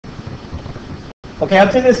Okay,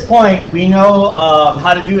 up to this point, we know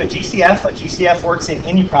how to do a GCF. A GCF works in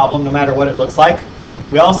any problem, no matter what it looks like.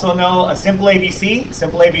 We also know a simple ABC.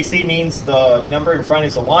 Simple ABC means the number in front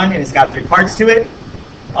is a 1 and it's got 3 parts to it.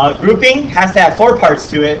 Grouping has to have 4 parts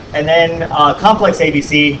to it, and then complex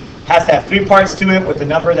ABC has to have 3 parts to it with the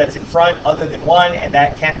number that's in front other than 1, and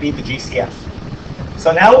that can't be the GCF.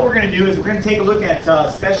 So now what we're going to do is we're going to take a look at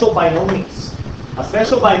special binomials. A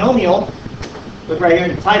special binomial, look right here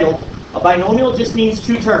in the title, a binomial just means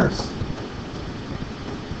 2 terms.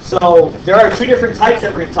 So there are 2 different types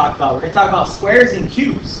that we're going to talk about. We're going to talk about squares and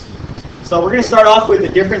cubes. So we're going to start off with the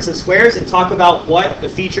difference of squares and talk about what the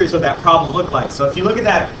features of that problem look like. So if you look at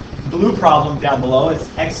that blue problem down below, it's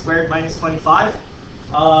x squared minus 25.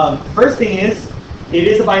 First thing is, it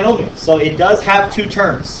is a binomial, so it does have 2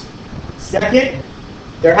 terms. Second,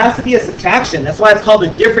 there has to be a subtraction. That's why it's called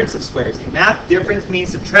a difference of squares. In math, difference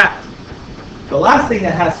means subtract. The last thing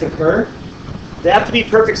that has to occur, they have to be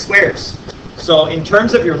perfect squares. So in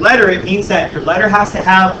terms of your letter, it means that your letter has to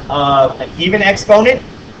have an even exponent,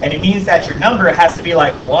 and it means that your number has to be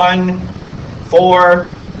like 1, 4,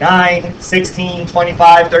 9, 16,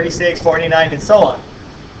 25, 36, 49, and so on.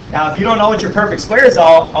 Now, if you don't know what your perfect squares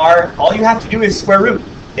are, all you have to do is square root.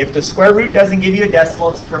 If the square root doesn't give you a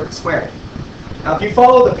decimal, it's a perfect square. Now, if you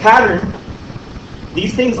follow the pattern,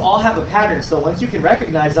 these things all have a pattern, so once you can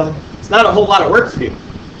recognize them, it's not a whole lot of work to do.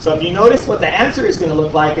 So if you notice what the answer is going to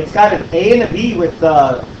look like, it's got an A and a B with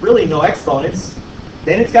really no exponents.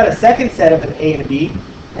 Then it's got a second set of an A and a B.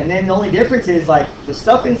 And then the only difference is like the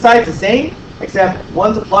stuff inside is the same, except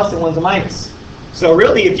one's a plus and one's a minus. So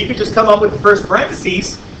really, if you could just come up with the first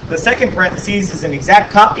parentheses, the second parentheses is an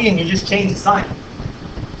exact copy and you just change the sign.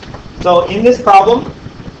 So in this problem,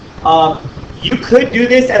 you could do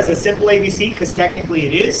this as a simple ABC because technically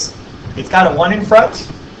it is. It's got a 1 in front.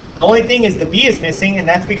 The only thing is the B is missing, and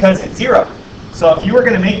that's because it's 0. So if you were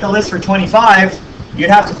going to make the list for 25,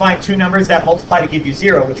 you'd have to find 2 numbers that multiply to give you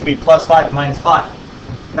 0, which would be plus 5 and minus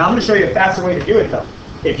 5. Now I'm going to show you a faster way to do it though.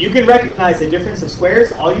 If you can recognize the difference of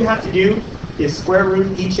squares, all you have to do is square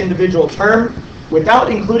root each individual term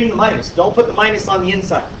without including the minus. Don't put the minus on the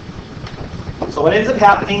inside. So what ends up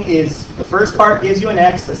happening is the first part gives you an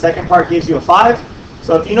x, the second part gives you a 5.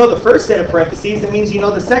 So if you know the first set of parentheses, it means you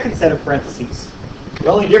know the second set of parentheses. The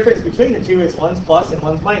only difference between the 2 is one's plus and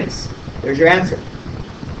one's minus. There's your answer.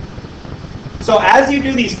 So as you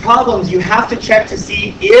do these problems, you have to check to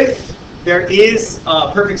see if there is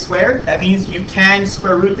a perfect square. That means you can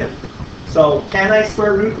square root them. So can I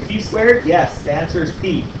square root p squared? Yes, the answer is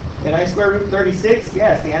p. Can I square root 36?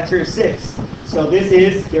 Yes, the answer is 6. So this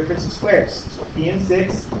is difference of squares. So p and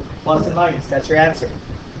 6 plus and minus. That's your answer.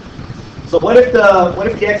 So what if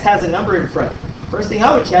the x has a number in front? First thing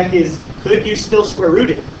I would check is, could you still square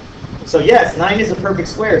root it? So yes, 9 is a perfect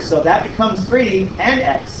square. So that becomes 3 and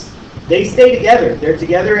x. They stay together. They're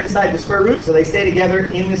together inside the square root, so they stay together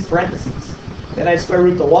in this parentheses. Then I square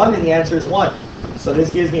root the 1, and the answer is 1. So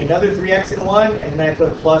this gives me another 3x and 1, and then I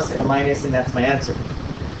put a plus and a minus, and that's my answer.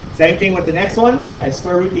 Same thing with the next one. I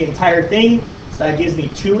square root the entire thing, so that gives me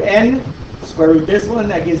 2n. Square root this one,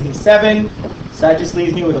 that gives me 7. So that just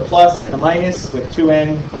leaves me with a plus and a minus with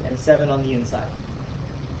 2n and 7 on the inside.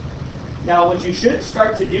 Now what you should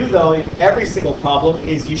start to do though in every single problem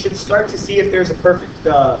is you should start to see if there's a perfect,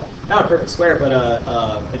 not a perfect square, but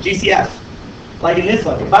a GCF. Like in this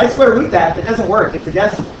one. If I square root that, that doesn't work. It's a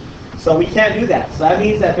decimal. So we can't do that. So that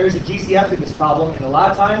means that there's a GCF in this problem, and a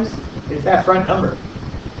lot of times it's that front number.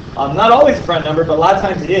 Not always a front number, but a lot of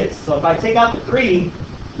times it is. So if I take out the 3,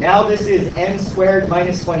 now this is n squared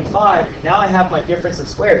minus 25, and now I have my difference of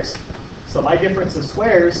squares. So my difference of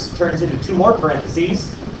squares turns into 2 more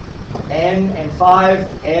parentheses, n and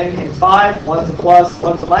 5, n and 5, one's a plus,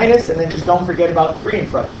 one's a minus, and then just don't forget about the 3 in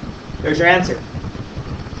front. There's your answer.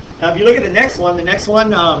 Now if you look at the next one, it's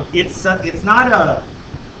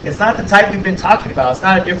not the type we've been talking about. It's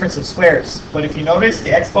not a difference of squares. But if you notice,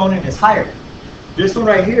 the exponent is higher. This one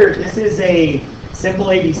right here, this is a simple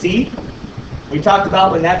ABC. We talked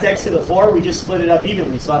about when that's x to the 4, we just split it up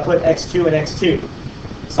evenly. So I put x2 and x2.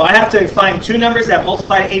 So I have to find 2 numbers that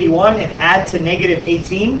multiply to 81 and add to negative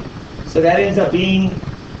 18. So that ends up being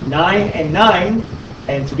 9 and 9.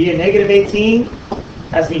 And to be a negative 18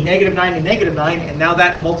 has to be negative 9 and negative 9. And now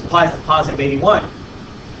that multiplies to positive 81.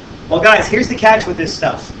 Well, guys, here's the catch with this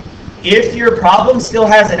stuff. If your problem still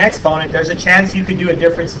has an exponent, there's a chance you could do a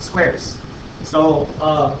difference of squares. So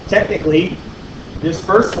technically, this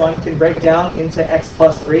first one can break down into x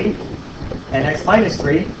plus 3 and x minus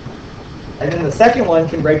 3. And then the second one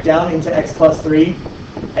can break down into x plus 3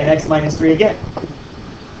 and x minus 3 again.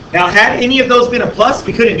 Now, had any of those been a plus,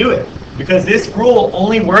 we couldn't do it. because this rule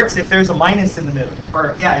only works if there's a minus in the middle,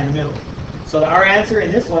 or yeah, in the middle. So our answer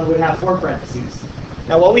in this one would have 4 parentheses.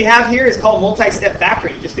 Now what we have here is called multi-step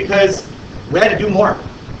factoring, just because we had to do more.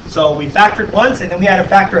 So we factored once, and then we had to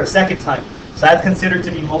factor a second time. So that's considered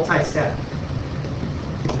to be multi-step.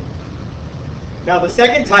 Now the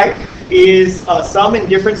second type is sum and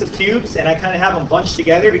difference of cubes, and I kind of have them bunched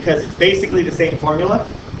together because it's basically the same formula.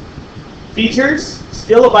 Features,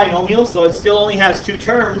 still a binomial, so it still only has 2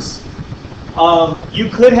 terms. You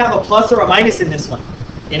could have a plus or a minus in this one.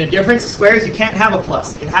 In a difference of squares, you can't have a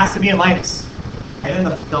plus. It has to be a minus. And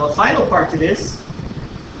then the final part to this,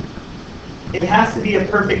 it has to be a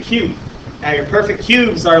perfect cube. Now your perfect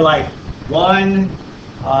cubes are like 1,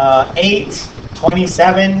 8,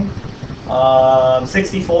 27,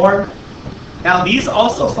 64. Now these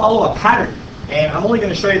also follow a pattern, and I'm only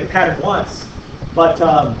going to show you the pattern once, but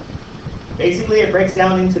basically it breaks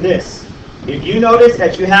down into this. If you notice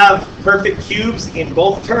that you have perfect cubes in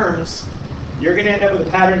both terms, you're going to end up with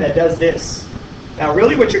a pattern that does this. Now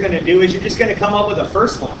really what you're going to do is you're just going to come up with the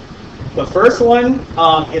first one. The first one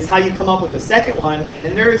is how you come up with the second one, and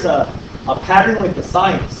then there's a pattern with the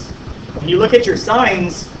signs. When you look at your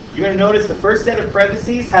signs, you're going to notice the first set of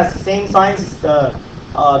parentheses has the same signs as the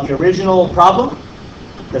original problem.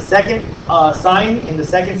 The second sign in the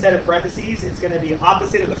second set of parentheses is going to be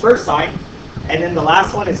opposite of the first sign, and then the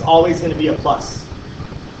last one is always going to be a plus.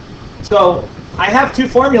 So I have 2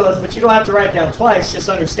 formulas, but you don't have to write it down twice. Just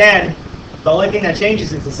understand the only thing that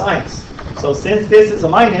changes is the signs. So since this is a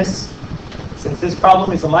minus, since this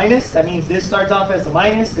problem is a minus, that means this starts off as a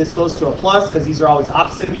minus, this goes to a plus because these are always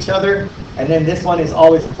opposite of each other, and then this one is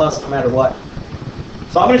always a plus no matter what.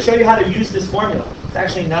 So I'm going to show you how to use this formula. It's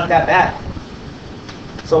actually not that bad.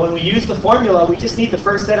 So when we use the formula, we just need the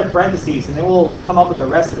first set of parentheses, and then we'll come up with the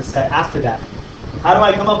rest of the set after that. How do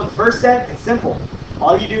I come up with the first set? It's simple.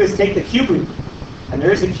 All you do is take the cube root, and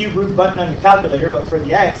there is a cube root button on your calculator, but for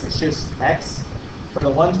the x, it's just x. For the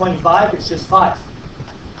 125, it's just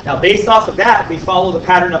 5. Now based off of that, we follow the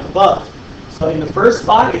pattern up above. So in the first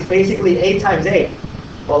spot, it's basically a times a.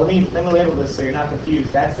 Well, let me label this so you're not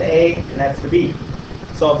confused. That's the a, and that's the b.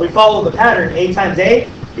 So if we follow the pattern, a times a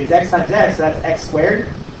is x times x, so that's x squared.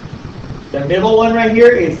 The middle one right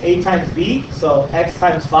here is a times b, so x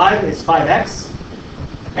times 5 is 5x.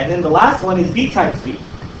 And then the last one is b times b.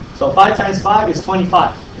 So 5 times 5 is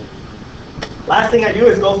 25. Last thing I do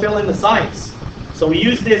is go fill in the signs. So we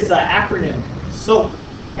use this acronym, SOAP,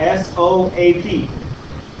 S-O-A-P.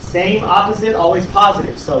 Same, opposite, always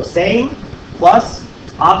positive. So same, plus,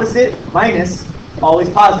 opposite, minus, always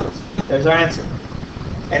positive. There's our answer.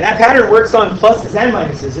 And that pattern works on pluses and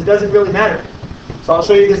minuses. It doesn't really matter. So I'll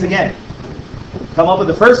show you this again. Come up with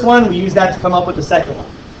the first one, we use that to come up with the second one.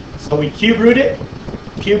 So we cube root it.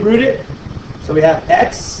 So we have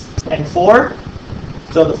x and 4.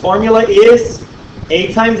 So the formula is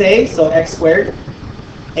a times a, so x squared.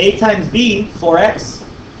 A times b, 4x.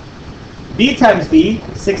 B times b,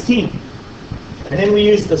 16. And then we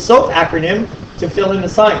use the SOAP acronym to fill in the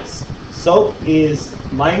signs. SOAP is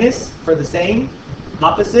minus for the same,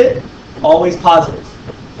 opposite, always positive.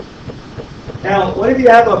 Now, what if you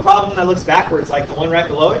have a problem that looks backwards, like the one right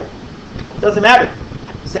below it? Doesn't matter.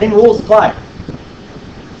 Same rules apply.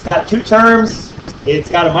 It's got 2 terms, it's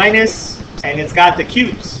got a minus, and it's got the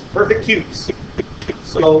cubes, perfect cubes.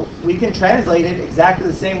 So we can translate it exactly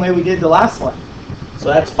the same way we did the last one. So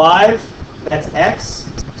that's 5, that's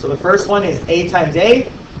x. So the first one is a times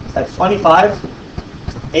a, that's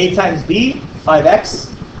 25. A times b,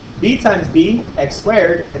 5x. B times b, x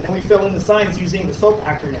squared. And then we fill in the signs using the SOAP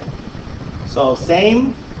acronym. So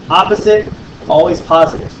same, opposite, always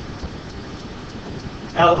positive.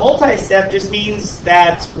 Now the multi-step just means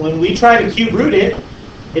that when we try to cube root it,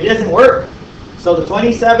 it doesn't work. So the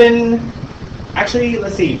 27, actually,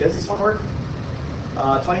 let's see, does this one work?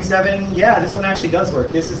 27, yeah, this one actually does work.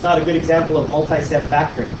 This is not a good example of multi-step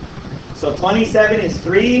factoring. So 27 is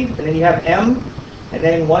 3, and then you have m, and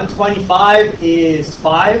then 125 is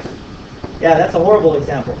 5. Yeah, that's a horrible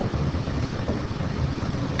example.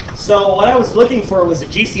 So what I was looking for was a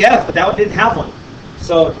GCF, but that one didn't have one.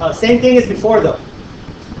 So same thing as before though.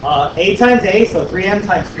 A times a, so 3m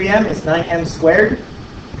times 3m is 9m squared.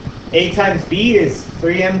 A times b is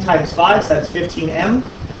 3m times 5, so that's 15m.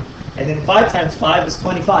 And then 5 times 5 is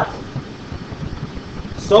 25.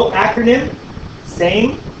 So acronym,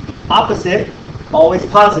 same, opposite, always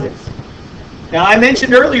positive. Now I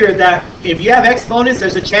mentioned earlier that if you have exponents,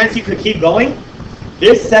 there's a chance you could keep going.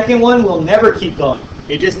 This second one will never keep going.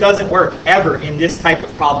 It just doesn't work ever in this type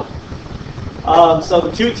of problem. So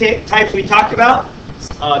the 2 types we talked about,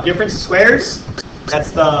 difference of squares,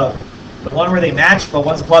 that's the the one where they match, but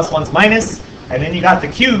one's plus, one's minus. And then you got the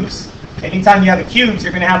cubes. Anytime you have a cubes,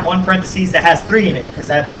 you're going to have one parentheses that has 3 in it, because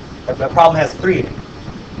that problem has 3 in it.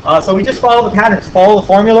 So we just follow the patterns, follow the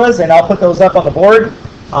formulas, and I'll put those up on the board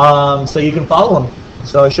so you can follow them.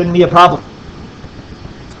 So it shouldn't be a problem.